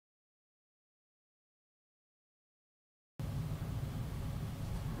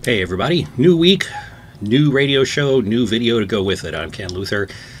Hey everybody, new week, new radio show, new video to go with it. I'm Ken Luther.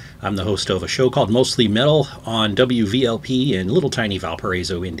 I'm the host of a show called Mostly Metal on WVLP in little tiny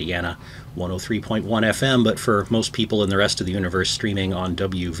Valparaiso, Indiana, 103.1 FM, but for most people in the rest of the universe streaming on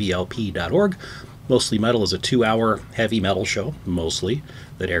WVLP.org. Mostly Metal is a 2-hour heavy metal show, mostly,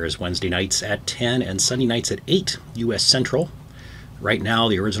 that airs Wednesday nights at 10 and Sunday nights at 8 U.S. Central. Right now,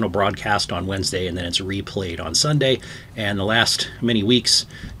 the original broadcast on Wednesday, and then it's replayed on Sunday. And the last many weeks,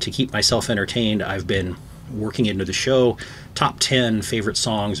 to keep myself entertained, I've been working into the show top 10 favorite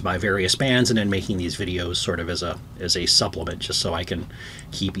songs by various bands, and then making these videos sort of as a supplement, just so I can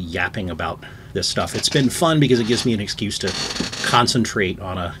keep yapping about this stuff. It's been fun because it gives me an excuse to concentrate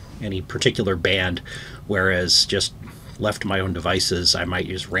on any particular band, whereas just left to my own devices, I might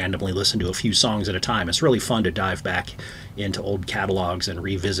just randomly listen to a few songs at a time. It's really fun to dive back into old catalogs and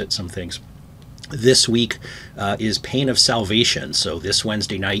revisit some things. This week is Pain of Salvation, so this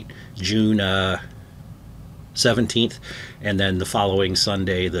Wednesday night, June 17th, and then the following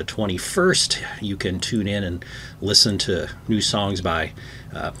Sunday, the 21st, you can tune in and listen to new songs by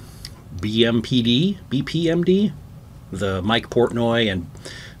BPMD, the Mike Portnoy and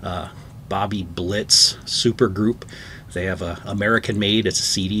Bobby Blitz supergroup. They have a American Made. It's a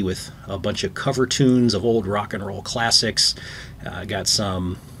CD with a bunch of cover tunes of old rock and roll classics. Got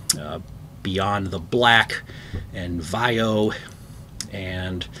some Beyond the Black and Vio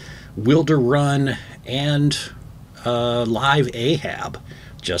and Wilder Run and Live Ahab,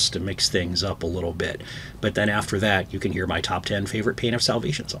 just to mix things up a little bit. But then after that, you can hear my top 10 favorite Pain of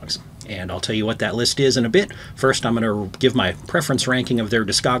Salvation songs. And I'll tell you what that list is in a bit. First, I'm going to give my preference ranking of their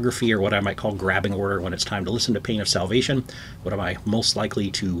discography, or what I might call grabbing order when it's time to listen to Pain of Salvation. What am I most likely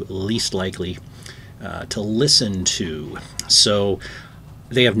to least likely to listen to? So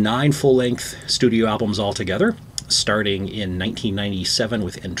they have 9 full-length studio albums altogether, starting in 1997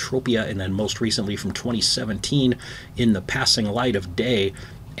 with Entropia, and then most recently from 2017 in The Passing Light of Day,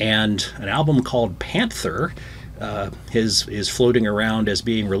 and an album called Panther is floating around as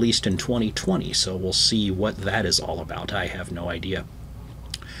being released in 2020, so we'll see what that is all about. I have no idea.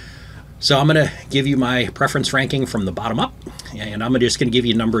 So I'm going to give you my preference ranking from the bottom up, and I'm just going to give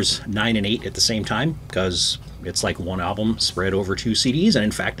you numbers 9 and 8 at the same time, because it's like one album spread over 2 CDs, and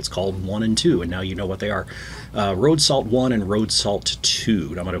in fact it's called 1 and 2, and now you know what they are. Road Salt 1 and Road Salt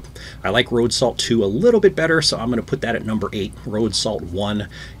 2. I like Road Salt 2 a little bit better, so I'm going to put that at number 8. Road Salt 1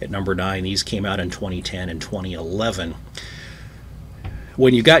 at number 9. These came out in 2010 and 2011.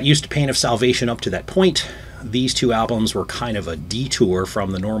 When you got used to Pain of Salvation up to that point, these 2 albums were kind of a detour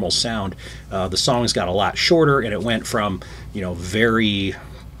from the normal sound. The songs got a lot shorter, and it went from, very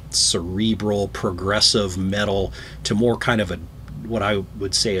cerebral, progressive metal to more kind of what I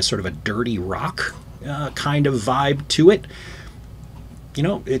would say is sort of a dirty rock kind of vibe to it.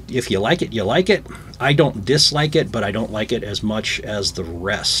 If you like it, you like it. I don't dislike it, but I don't like it as much as the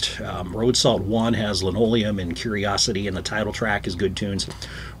rest. Road Salt 1 has Linoleum and Curiosity, and the title track is good tunes.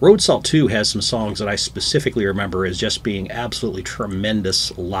 Road Salt 2 has some songs that I specifically remember as just being absolutely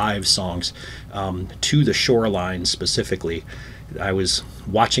tremendous live songs. To the Shoreline specifically. I was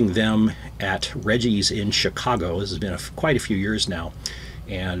watching them at Reggie's in Chicago. This has been quite a few years now.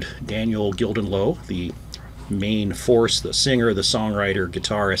 And Daniel Gildenlow, the main force, the singer, the songwriter,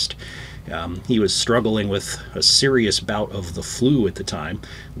 guitarist, he was struggling with a serious bout of the flu at the time.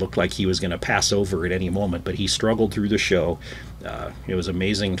 Looked like he was going to pass over at any moment, but he struggled through the show. It was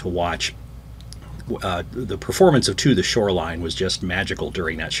amazing to watch. The performance of To the Shoreline was just magical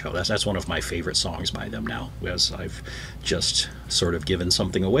during that show. That's one of my favorite songs by them now, as I've just sort of given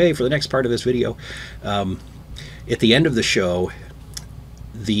something away for the next part of this video. At the end of the show,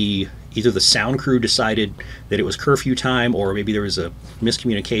 either the sound crew decided that it was curfew time, or maybe there was a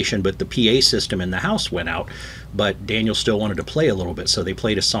miscommunication, but the PA system in the house went out, but Daniel still wanted to play a little bit, so they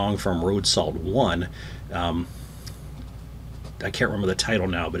played a song from Road Salt 1. I can't remember the title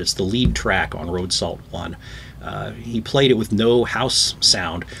now, but it's the lead track on Road Salt 1. He played it with no house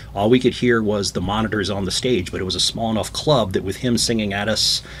sound. All we could hear was the monitors on the stage, but it was a small enough club that with him singing at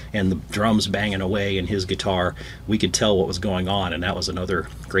us and the drums banging away and his guitar, we could tell what was going on, and that was another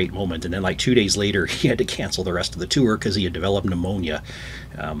great moment. And then like 2 days later, he had to cancel the rest of the tour because he had developed pneumonia.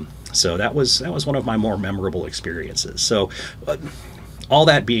 So that was one of my more memorable experiences. So all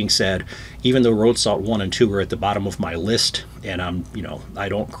that being said, even though Road Salt 1 and 2 are at the bottom of my list, and I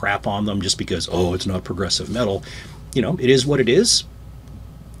don't crap on them just because, it's not progressive metal, it is what it is.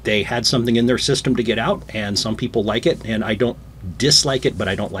 They had something in their system to get out, and some people like it, and I don't dislike it, but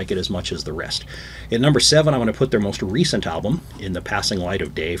I don't like it as much as the rest. At number 7, I'm going to put their most recent album, In the Passing Light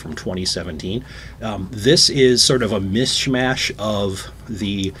of Day, from 2017. This is sort of a mishmash of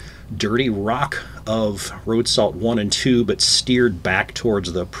the dirty rock of Road Salt 1 and 2, but steered back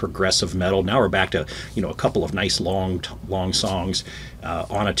towards the progressive metal. Now we're back to, a couple of nice long songs.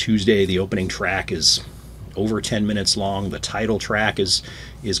 On a Tuesday, the opening track is over 10 minutes long. The title track is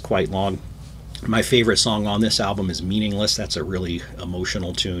quite long. My favorite song on this album is Meaningless. That's a really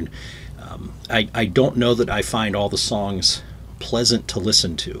emotional tune. I don't know that I find all the songs pleasant to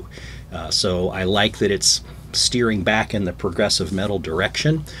listen to. So I like that it's steering back in the progressive metal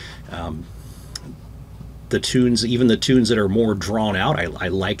direction. The tunes, even the tunes that are more drawn out, I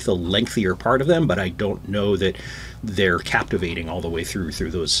like the lengthier part of them, but I don't know that they're captivating all the way through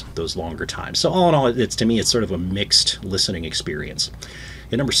those longer times. So all in all, to me, it's sort of a mixed listening experience.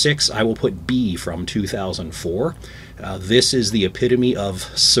 At number 6, I will put B from 2004. This is the epitome of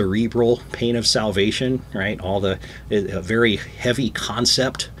cerebral Pain of Salvation, right? A very heavy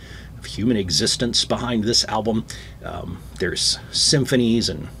concept of human existence behind this album. There's symphonies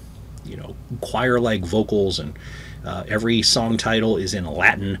and choir-like vocals, and every song title is in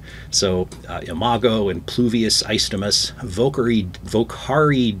Latin. So Imago and Pluvius Istamus,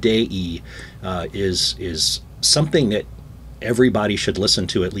 Vocari Dei is something that everybody should listen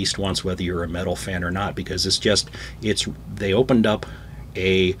to at least once, whether you're a metal fan or not, because they opened up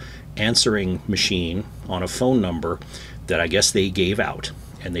a answering machine on a phone number that I guess they gave out,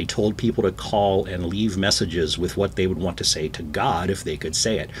 and they told people to call and leave messages with what they would want to say to God if they could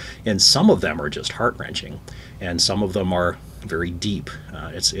say it. And some of them are just heart-wrenching, and some of them are very deep.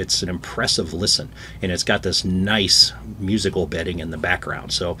 It's an impressive listen, and it's got this nice musical bedding in the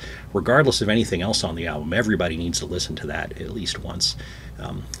background. So regardless of anything else on the album, everybody needs to listen to that at least once.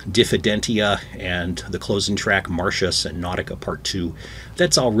 Diffidentia and the closing track Marcius and Nautica Part 2,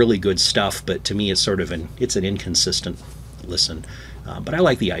 that's all really good stuff, but to me it's sort of an inconsistent listen. But I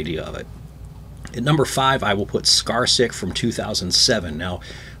like the idea of it. At number 5, I will put Scarsick from 2007. Now,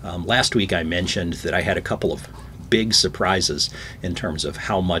 last week I mentioned that I had a couple of big surprises in terms of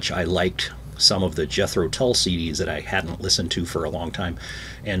how much I liked some of the Jethro Tull CDs that I hadn't listened to for a long time.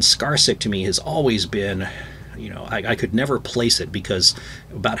 And Scarsick to me has always been, I could never place it, because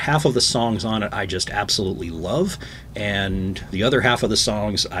about half of the songs on it I just absolutely love, and the other half of the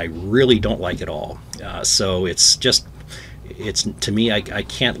songs I really don't like at all. So to me, I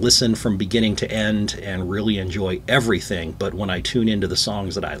can't listen from beginning to end and really enjoy everything, but when I tune into the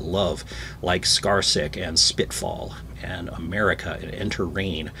songs that I love, like Scarsick and Spitfall and America and Enter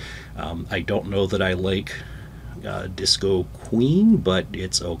Rain, I don't know that I like Disco Queen, but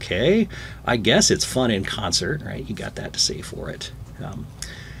it's okay. I guess it's fun in concert, right? You got that to say for it.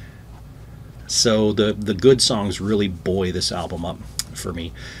 So the good songs really buoy this album up for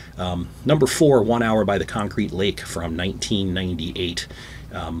me. Number 4, 1 Hour by the Concrete Lake from 1998.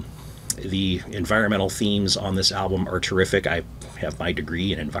 The environmental themes on this album are terrific. I have my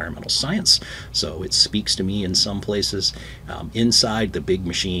degree in environmental science, so it speaks to me in some places. Inside, The Big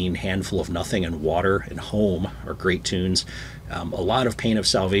Machine, Handful of Nothing, and Water, and Home are great tunes. A lot of Pain of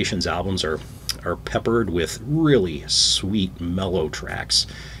Salvation's albums are peppered with really sweet, mellow tracks,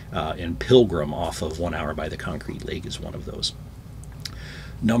 and Pilgrim off of 1 Hour by the Concrete Lake is one of those.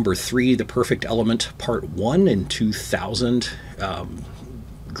 Number 3, The Perfect Element Part 1 in 2000.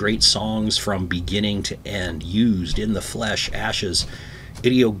 Great songs from beginning to end. Used, In the Flesh, Ashes,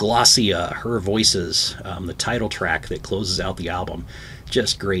 Idioglossia, Her Voices, the title track that closes out the album.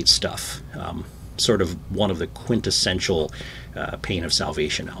 Just great stuff. Sort of one of the quintessential Pain of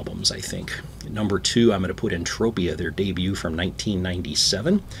Salvation albums, I think. Number 2, I'm going to put Entropia, their debut from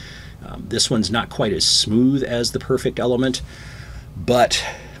 1997. This one's not quite as smooth as The Perfect Element, but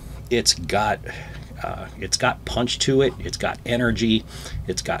it's got punch to it, it's got energy,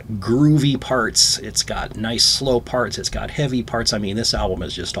 it's got groovy parts, it's got nice slow parts, it's got heavy parts. I mean, this album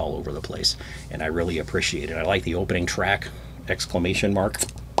is just all over the place, and I really appreciate it. I like the opening track, exclamation mark,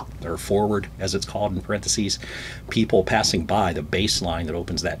 or forward as it's called in parentheses, People Passing By. The bass line that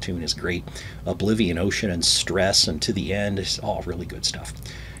opens that tune is great. Oblivion, Ocean, and Stress, and To the End is all really good stuff.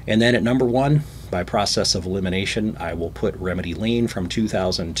 And then at number 1, by process of elimination, I will put Remedy Lane from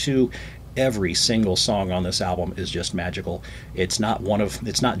 2002. Every single song on this album is just magical. It's not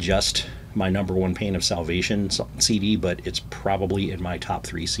just my number 1 Pain of Salvation CD, but it's probably in my top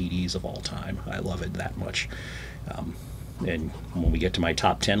 3 CDs of all time. I love it that much. And when we get to my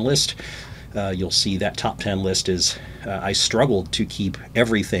top 10 list, you'll see that top 10 list is, I struggled to keep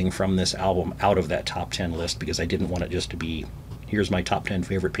everything from this album out of that top 10 list because I didn't want it just to be, here's my top 10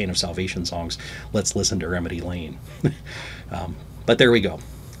 favorite Pain of Salvation songs. Let's listen to Remedy Lane. But there we go.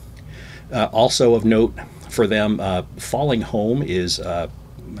 Also of note for them, Falling Home is, I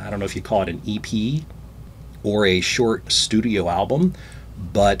don't know if you call it an EP or a short studio album,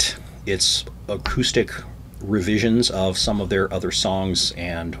 but it's acoustic revisions of some of their other songs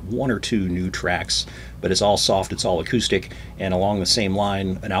and one or two new tracks, but it's all soft, it's all acoustic. And along the same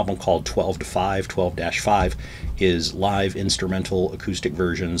line, an album called 12-5 is live instrumental acoustic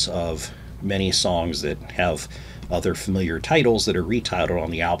versions of many songs that have other familiar titles that are retitled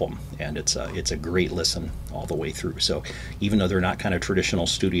on the album, and it's a great listen all the way through. So even though they're not kind of traditional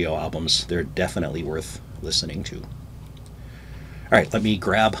studio albums, they're definitely worth listening to. All right, let me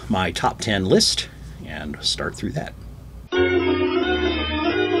grab my top 10 list and start through that.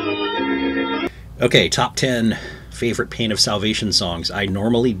 Okay, top 10 favorite Pain of Salvation songs. I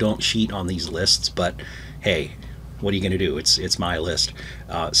normally don't cheat on these lists, but hey, what are you going to do? It's my list.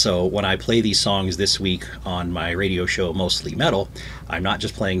 So when I play these songs this week on my radio show, Mostly Metal, I'm not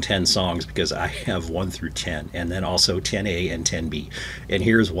just playing 10 songs because I have 1 through 10, and then also 10A and 10B. And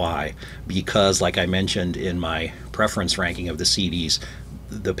here's why. Because, like I mentioned in my preference ranking of the CDs,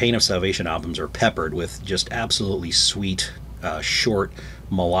 the Pain of Salvation albums are peppered with just absolutely sweet, short,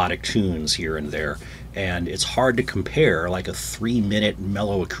 melodic tunes here and there. And it's hard to compare like a 3-minute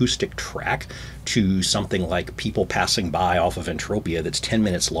mellow acoustic track to something like People Passing By off of Entropia that's 10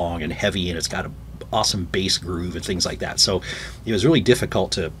 minutes long and heavy, and it's got an awesome bass groove and things like that. So it was really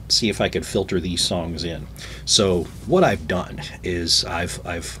difficult to see if I could filter these songs in. So what I've done is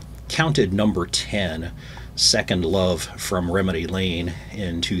I've counted number 10, Second Love from Remedy Lane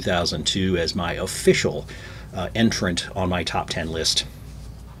in 2002, as my official entrant on my top 10 list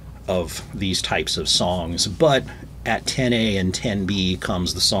of these types of songs. But at 10A and 10B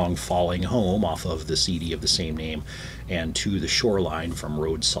comes the song Falling Home off of the CD of the same name, and To the Shoreline from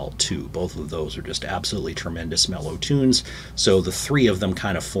Road Salt 2. Both of those are just absolutely tremendous mellow tunes. So the three of them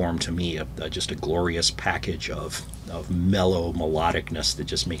kind of form to me just a glorious package of mellow melodicness that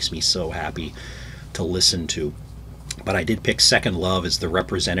just makes me so happy to listen to. But I did pick Second Love as the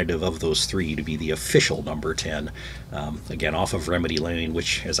representative of those three to be the official number 10. Again, off of Remedy Lane,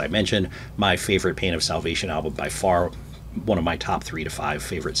 which, as I mentioned, my favorite Pain of Salvation album by far, one of my top 3 to 5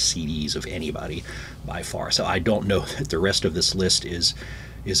 favorite CDs of anybody by far. So I don't know that the rest of this list is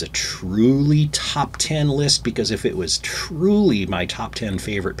a truly top 10 list, because if it was truly my top 10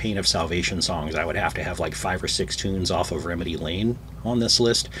 favorite Pain of Salvation songs, I would have to have like 5 or 6 tunes off of Remedy Lane on this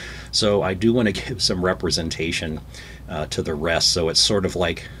list. So I do want to give some representation to the rest. So it's sort of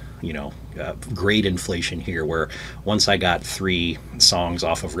like, you know, grade inflation here, where once I got 3 songs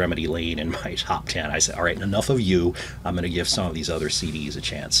off of Remedy Lane in my top 10, I said, all right, enough of you. I'm going to give some of these other CDs a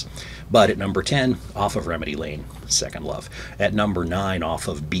chance. But at number 10, off of Remedy Lane, Second Love. At number 9, off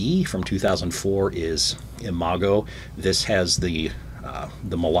of B from 2004, is Imago. This has the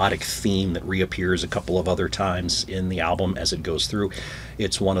melodic theme that reappears a couple of other times in the album as it goes through.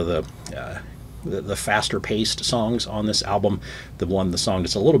 It's one of the faster paced songs on this album, the song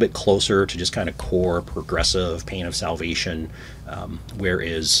that's a little bit closer to just kind of core progressive Pain of Salvation,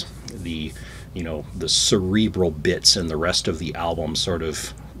 whereas the cerebral bits and the rest of the album sort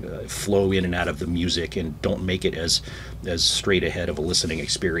of flow in and out of the music and don't make it as straight ahead of a listening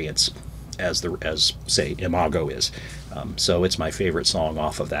experience as say Imago is. So it's my favorite song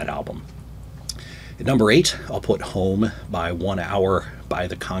off of that album. At number 8, I'll put Home by 1 Hour by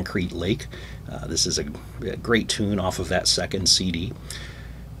the Concrete Lake. This is a great tune off of that second CD.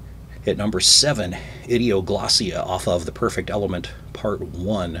 At number 7, Idioglossia off of The Perfect Element Part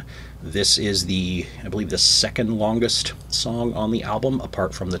 1. This is I believe the second longest song on the album,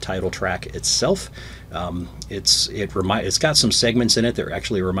 apart from the title track itself. It's got some segments in it that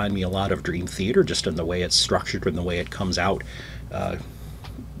actually remind me a lot of Dream Theater, just in the way it's structured and the way it comes out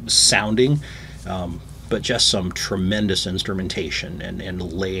sounding. But just some tremendous instrumentation and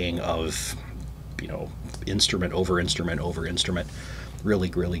laying of, instrument over instrument over instrument. Really,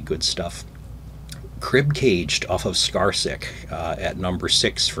 really good stuff. Crib Caged off of Scarsick at number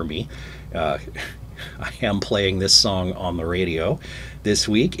 6 for me. I am playing this song on the radio this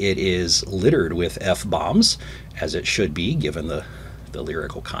week. It is littered with F-bombs, as it should be, given the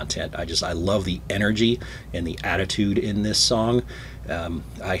lyrical content. I love the energy and the attitude in this song.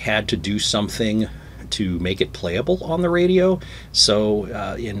 I had to do something to make it playable on the radio,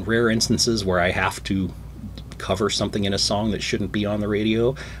 so in rare instances where I have to cover something in a song that shouldn't be on the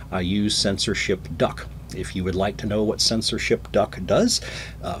radio, I use Censorship Duck. If you would like to know what Censorship Duck does,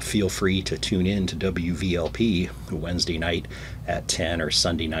 feel free to tune in to WVLP Wednesday night at 10 or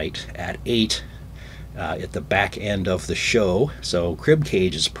Sunday night at 8. at the back end of the show. So Crib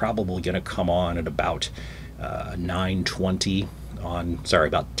Cage is probably going to come on at about 9:20 on, sorry,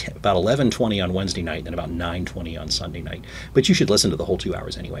 about 11:20 on Wednesday night, and then about 9:20 on Sunday night. But you should listen to the whole 2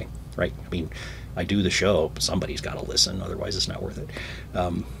 hours anyway, right? I mean, I do the show, somebody's got to listen, otherwise it's not worth it.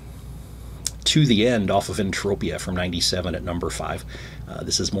 To the End off of Entropia from '97 at number 5.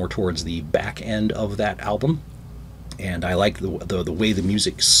 This is more towards the back end of that album, and I like the way the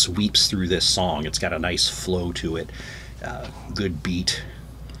music sweeps through this song. It's got a nice flow to it, good beat.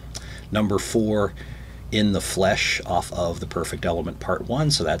 Number 4, In the Flesh off of The Perfect Element Part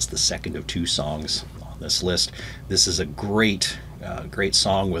 1, so that's the second of 2 songs on this list. This is a great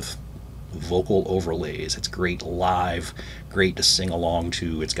song with vocal overlays. It's great live, great to sing along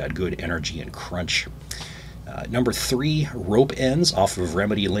to. It's got good energy and crunch. Number 3, Rope Ends off of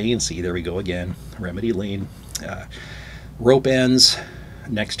Remedy Lane. See, there we go again, Remedy Lane. Rope Ends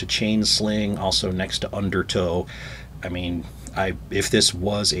next to Chain Sling, also next to Undertow. I mean, if this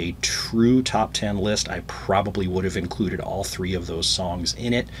was a true top 10 list, I probably would have included all 3 of those songs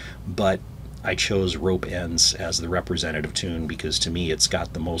in it, but I chose Rope Ends as the representative tune because to me it's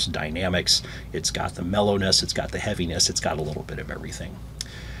got the most dynamics, it's got the mellowness, it's got the heaviness, it's got a little bit of everything.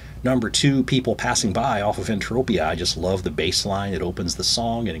 Number 2, People Passing By off of Entropia. I just love the bass line. It opens the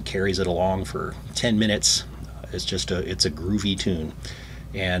song and it carries it along for 10 minutes. It's a groovy tune.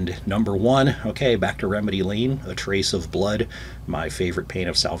 And number 1, okay, back to Remedy Lane, A Trace of Blood, my favorite Pain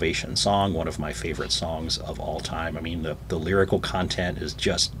of Salvation song, one of my favorite songs of all time. I mean, the lyrical content is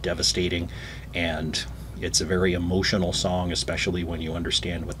just devastating, and it's a very emotional song, especially when you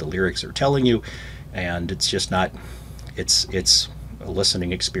understand what the lyrics are telling you, and it's just not, it's a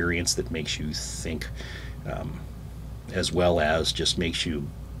listening experience that makes you think, as well as just makes you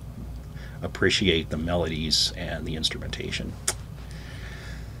appreciate the melodies and the instrumentation.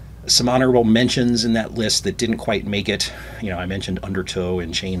 Some honorable mentions in that list that didn't quite make it. I mentioned Undertow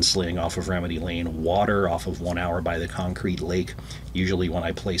and Chain Sling off of Remedy Lane, Water off of 1 Hour by the Concrete Lake. Usually when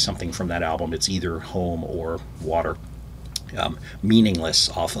I play something from that album, it's either Home or Water. Meaningless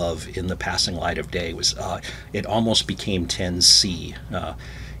off of In the Passing Light of Day was it almost became 10C.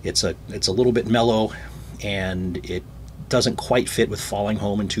 It's a little bit mellow, and it doesn't quite fit with Falling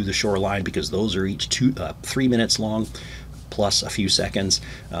Home and To the Shoreline because those are each 3 minutes long plus a few seconds.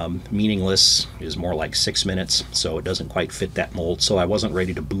 Meaningless is more like 6 minutes, so it doesn't quite fit that mold. So I wasn't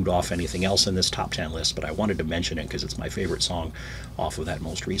ready to boot off anything else in this top 10 list, but I wanted to mention it because it's my favorite song off of that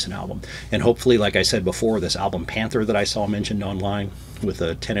most recent album. And hopefully, like I said before, this album Panther that I saw mentioned online with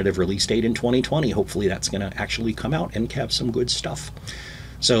a tentative release date in 2020, hopefully that's going to actually come out and have some good stuff.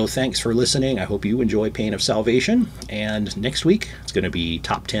 So thanks for listening. I hope you enjoy Pain of Salvation. And next week, it's going to be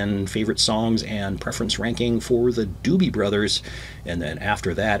top 10 favorite songs and preference ranking for the Doobie Brothers. And then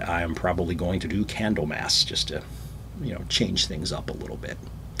after that, I'm probably going to do Candlemass just to, change things up a little bit.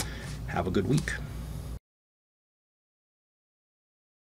 Have a good week.